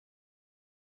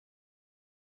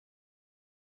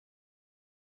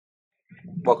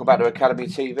Welcome back to Academy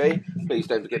TV. Please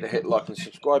don't forget to hit the like and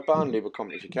subscribe button. Leave a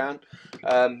comment if you can.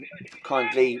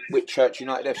 Kindly, Whitchurch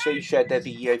United FC shared their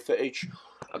video footage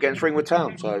against Ringwood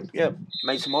Town. So, yeah,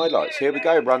 made some highlights. Here we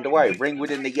go, we're underway.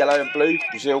 Ringwood in the yellow and blue,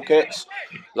 Brazil kits.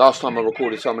 Last time I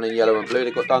recorded someone in yellow and blue,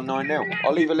 they got done 9-0.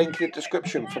 I'll leave a link in the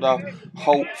description for the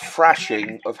whole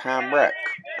thrashing of Ham Wreck.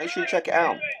 Make sure you check it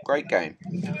out. Great game.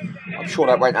 I'm sure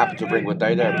that won't happen to Ringwood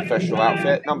though. They're a professional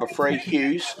outfit. Number 3,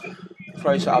 Hughes.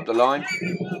 Throws it up the line.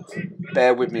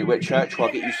 Bear with me, Whitchurch, while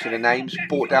I get used to the names.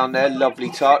 Brought down there,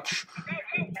 lovely touch.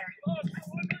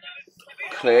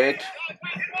 Cleared.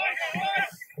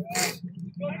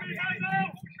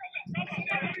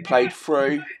 Played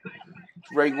through.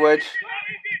 Ringwood.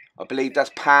 I believe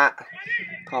that's Pat.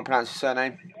 Can't pronounce his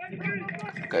surname.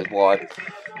 Goes wide.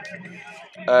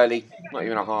 Early. Not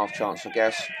even a half chance, I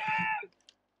guess.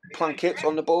 Plunkett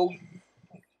on the ball.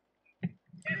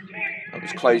 That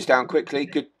was closed down quickly.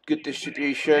 Good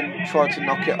distribution. Tried to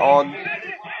knock it on.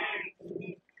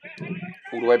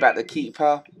 All the way back to the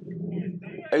keeper.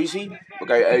 Ozzy. We'll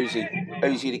go Ozzy.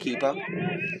 Ozzy the keeper.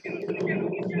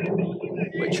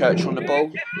 Whitchurch on the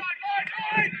ball.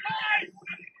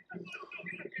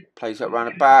 Plays that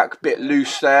round the back. Bit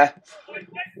loose there.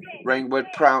 Ringwood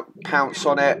pounce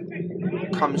on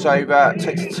it. Comes over.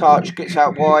 Takes a touch. Gets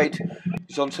out wide.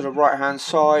 He's onto the right hand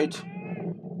side.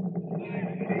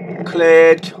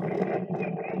 Cleared.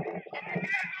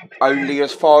 Only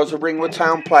as far as a Ringwood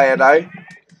Town player though.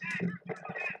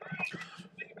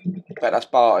 Bet that's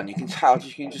Barton. You can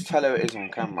just tell who it is on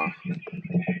camera.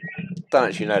 Don't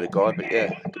actually know the guy, but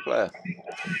yeah, good player.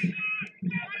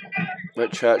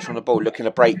 Whitchurch on the ball, looking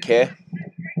to break here.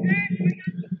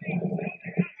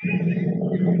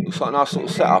 Looks like a nice little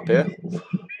setup here.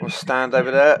 I'll stand over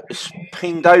there. It's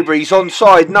pinged over. He's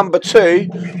onside. Number 2.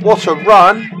 What a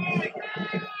run!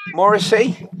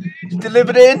 Morrissey. It's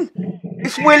delivered in.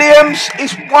 It's Williams.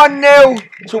 It's 1-0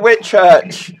 to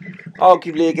Whitchurch.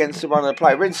 Arguably against the run of the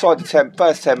play. We're inside the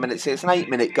first 10 minutes here. It's an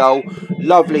 8-minute goal.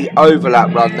 Lovely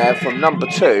overlap run there from number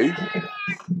 2.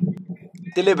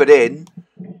 Delivered in.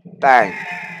 Bang.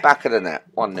 Back of the net.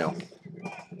 1-0.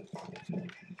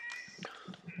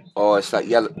 Oh, it's that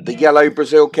the yellow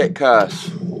Brazil kit curse.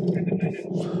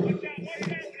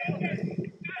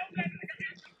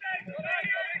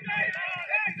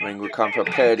 Ringwood come for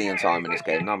plenty of time in this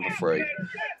game. Number 3.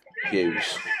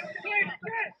 Hughes.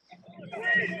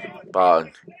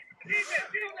 Barton.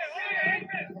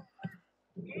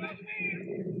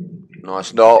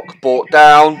 Nice knock. Brought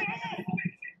down.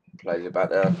 Plays it back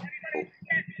there.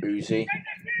 Oh, Ozzy.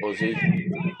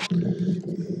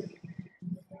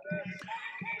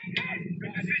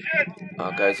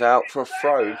 Goes out for a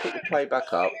throw. Put the play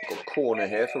back up. Got a corner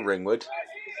here for Ringwood.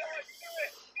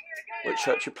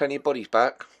 Whitchurch with plenty of bodies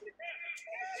back.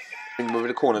 Ringwood with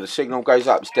the corner. The signal goes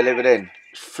up. It's delivered in.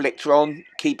 It's flicked on.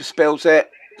 Keeper spills it.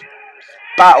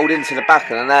 Battled into the back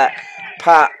of the net.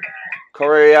 Pat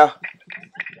Carrera.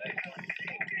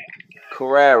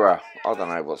 I don't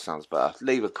know what sounds better.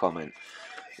 Leave a comment.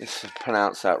 Let's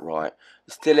pronounce that right.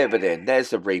 It's delivered in. There's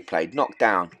the replay. Knocked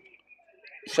down.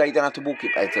 So you don't have to walk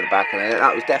it into the back of the net.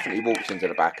 That was definitely walked into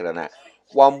the back of the net.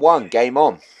 1-1. Game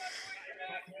on.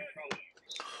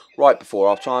 Right before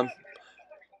half time.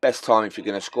 Best time if you're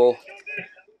going to score.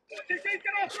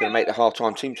 It's going to make the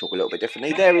half-time team talk a little bit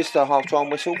differently. There is the half-time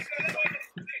whistle.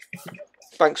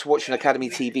 Thanks for watching Academy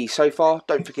TV so far.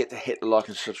 Don't forget to hit the like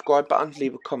and subscribe button.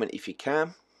 Leave a comment if you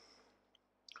can.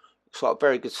 Looks like a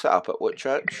very good setup at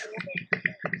Whitchurch.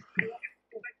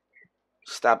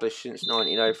 Established since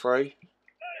 1903.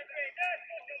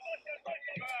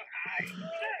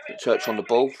 Whitchurch on the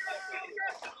ball.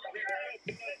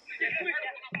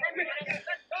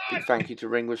 Big thank you to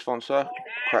Ringwood sponsor,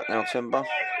 Cracknail Timber.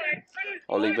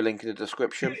 I'll leave a link in the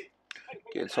description.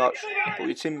 Get in touch. What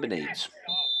your timber needs.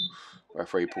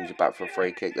 Referee pulls it back for a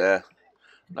free kick there.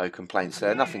 No complaints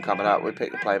there. Nothing coming out. We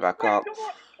pick the play back up.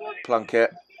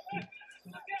 Plunkett.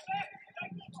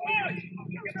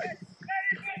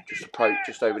 Just approach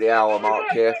just over the hour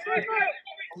mark here.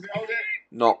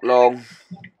 Not long.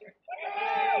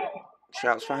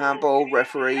 Shouts for handball.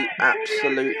 Referee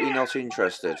absolutely not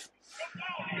interested.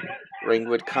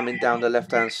 Ringwood coming down the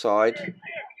left hand side.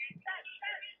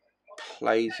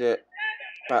 Plays it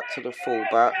back to the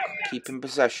fullback, keeping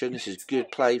possession. This is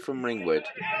good play from Ringwood.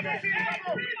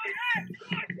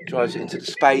 Drives it into the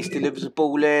space, delivers the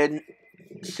ball in.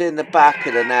 It's in the back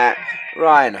of the net.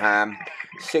 Ryan Ham,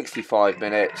 65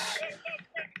 minutes.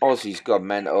 Aussie's gone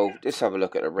mental. Let's have a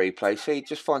look at the replay. See,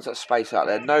 just finds that space out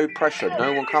there. No pressure,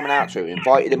 no one coming out to him.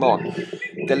 Invited him on.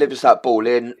 Delivers that ball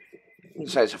in.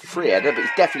 So it's a free header, but he's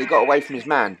definitely got away from his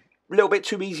man. A little bit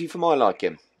too easy for my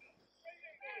liking.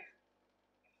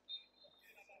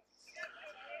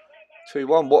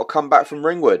 2-1. What a comeback from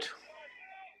Ringwood.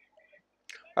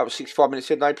 That was 65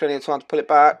 minutes in. They had plenty of time to pull it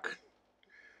back.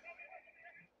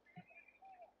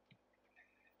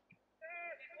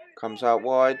 Comes out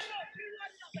wide.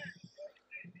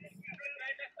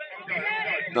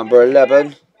 Number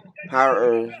 11.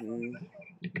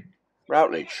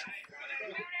 Routledge.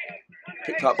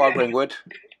 Picked up by Ringwood.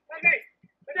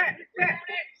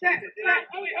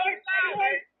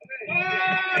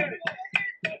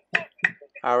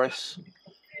 Harris.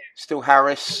 Still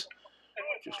Harris.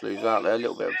 Just lose out there. A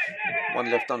little bit of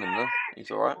one left on him though. He's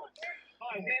alright.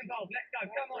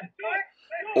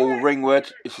 All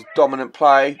Ringwood. This is dominant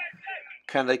play.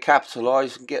 Can they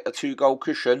capitalise and get a 2-goal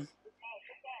cushion?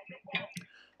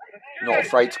 Not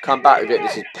afraid to come back with it.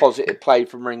 This is positive play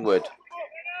from Ringwood.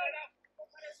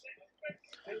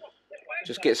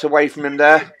 Just gets away from him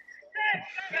there.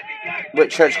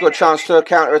 Whitchurch got a chance to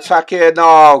counter attack here.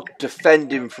 No,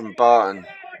 defending from Barton.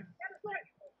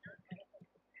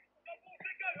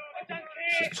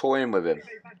 Just toying with him.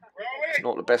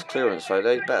 Not the best clearance though.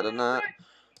 They're better than that.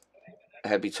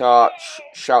 Heavy touch.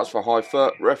 Shouts for high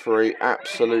foot. Referee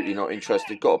absolutely not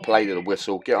interested. Got to play to the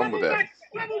whistle. Get on with it.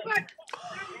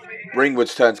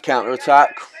 Ringwood's turn to counter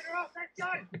attack.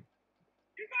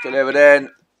 Delivered in.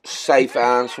 Safe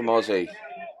hands from Ozzy.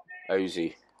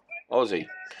 Ozzy.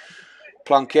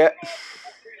 Plunkett.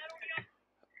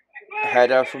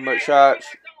 Header from Whitchurch.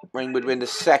 Ringwood win the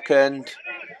second.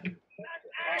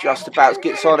 Just about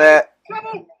gets on it.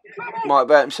 Might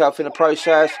hurt himself in the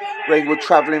process. Ringwood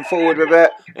travelling forward with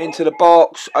it. Into the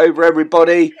box. Over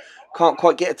everybody. Can't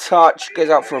quite get a touch. Goes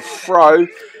out for a throw.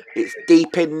 It's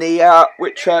deep in the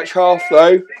Whitchurch half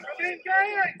though.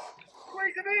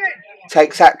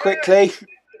 Takes that quickly.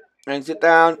 Brings it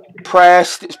down.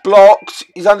 Pressed. It's blocked.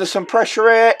 He's under some pressure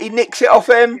here. He nicks it off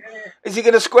him. Is he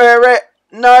going to square it?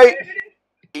 No.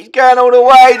 He's going all the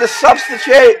way. The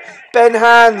substitute. Ben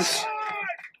Hands.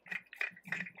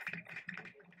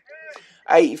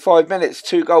 85 minutes.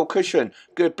 2-goal cushion.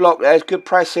 Good block there. Good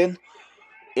pressing.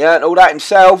 He earned all that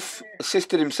himself.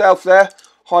 Assisted himself there.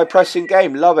 High pressing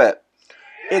game. Love it.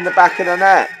 In the back of the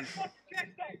net.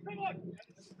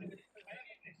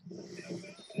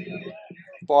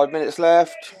 5 minutes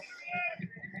left.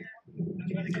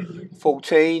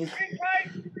 14.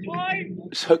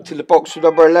 It's hooked in the box with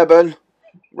number 11.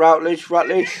 Routledge.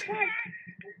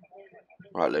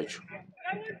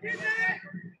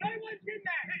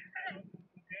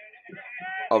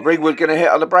 Oh, Ringwood going to hit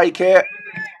on the break here.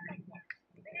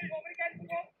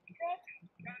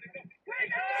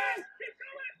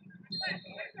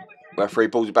 Referee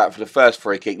balls it back for the first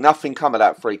free kick. Nothing come of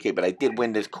that free kick, but they did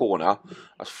win this corner.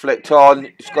 That's flicked on.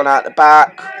 It's gone out the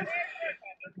back.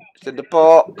 It's in the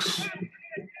box.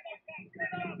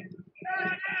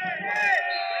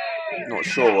 Not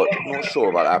sure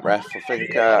about that, ref. I think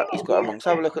he's got him on. Let's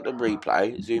have a look at the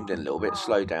replay. Zoomed in a little bit,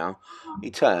 slow down. He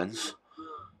turns.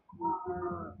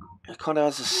 He kind of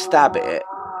has a stab at it,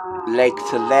 leg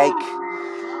to leg.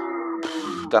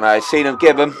 Don't know. Seen him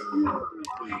give him.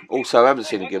 Also, I haven't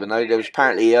seen him given though. There was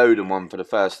apparently he owed him one for the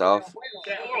first half.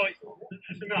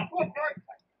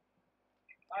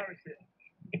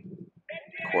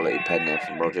 Quality pen there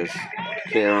from Rogers.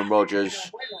 Kieran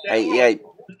Rogers, 88.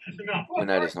 We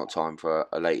know there's not time for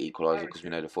a late equaliser because we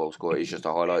know the fourth score. It's just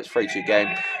a highlights. 3-2 game.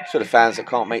 It's for the fans that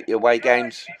can't make the away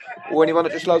games, or anyone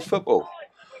that just loves football.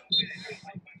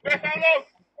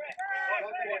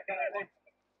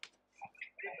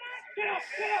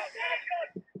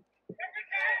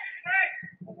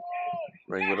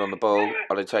 Ringwood on the ball.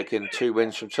 Are they taking 2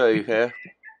 wins from 2 here?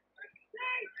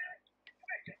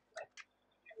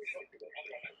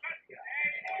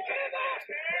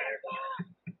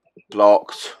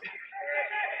 Blocked.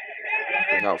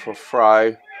 Going out for a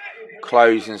throw.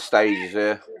 Closing stages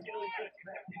here.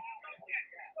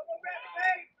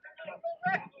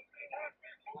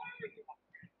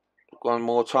 One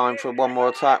more time for one more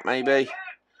attack maybe.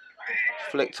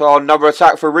 Flicked on. Another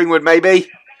attack for Ringwood maybe.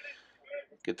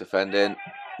 Good defending.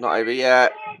 Not over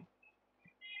yet.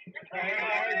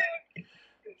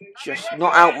 Just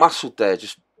not out-muscled there.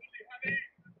 Just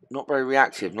not very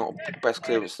reactive. Not best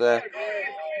clearance there.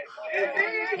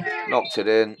 Knocked it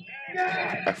in.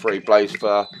 Referee blows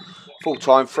for full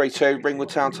time. 3-2. Ringwood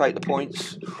Town take the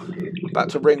points. Back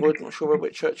to Ringwood. Not sure where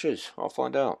Whitchurch is. I'll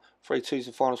find out. 3-2 is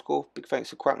the final score. Big thanks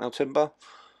to Cracknell Timber.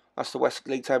 That's the West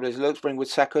League table as it looks. Ringwood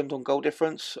second on goal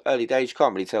difference. Early days,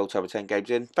 can't really tell till 10 games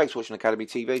in. Thanks for watching Academy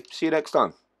TV. See you next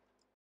time.